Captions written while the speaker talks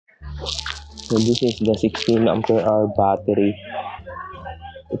So this is the 16 ampere hour battery.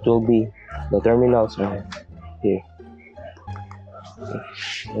 It will be, the terminals are here.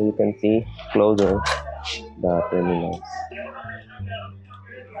 So you can see closer the terminals.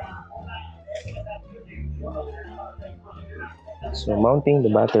 So mounting the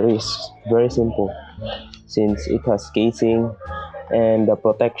battery is very simple since it has casing and the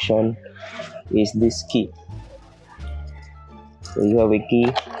protection is this key. So you have a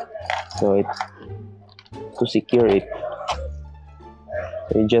key so to secure it.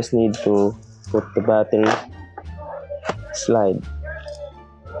 So you just need to put the battery, slide,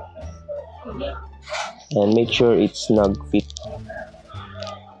 and make sure it's snug fit.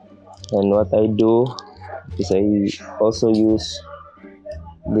 And what I do is I also use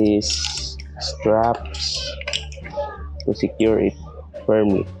these straps to secure it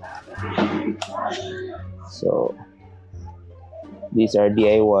firmly. So these are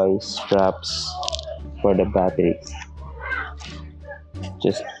DIY straps for the battery,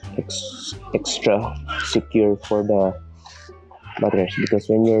 just extra secure for the batteries, because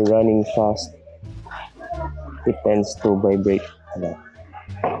when you're running fast it tends to vibrate a lot.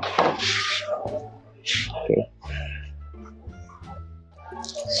 Okay,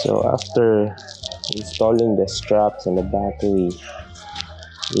 so after installing the straps and the battery,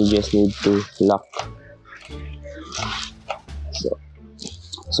 you just need to lock.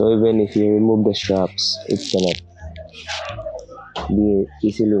 So even if you remove the straps, it cannot be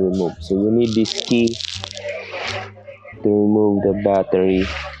easily removed. So you need this key to remove the battery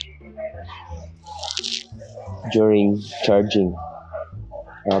during charging.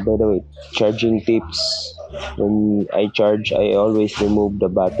 By the way, charging tips: when I charge, I always remove the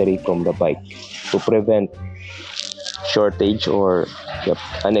battery from the bike to prevent shortage or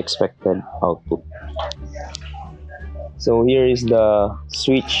unexpected output. So here is the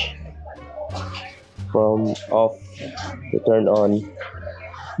switch from off to turn on.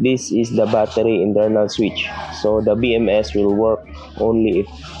 This is the battery internal switch, so the BMS will work only if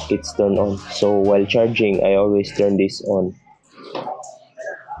it's turned on. So while charging, I always turn this on.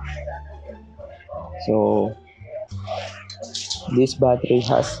 So this battery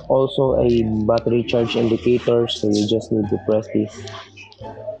has also a battery charge indicator, so you just need to press this.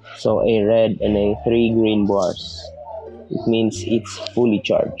 So a red and a 3 green bars, it means it's fully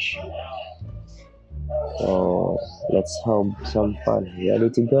charged. So let's have some fun. Ready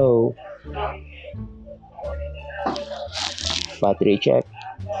to go. Battery check.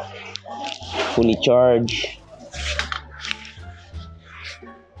 Fully charged.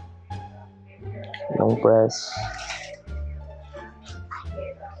 Long press.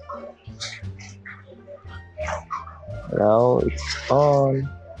 Now it's on.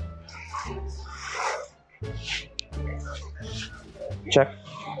 Check.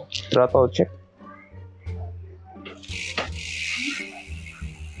 Throttle check.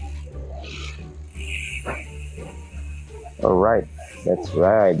 Alright, let's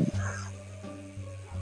ride.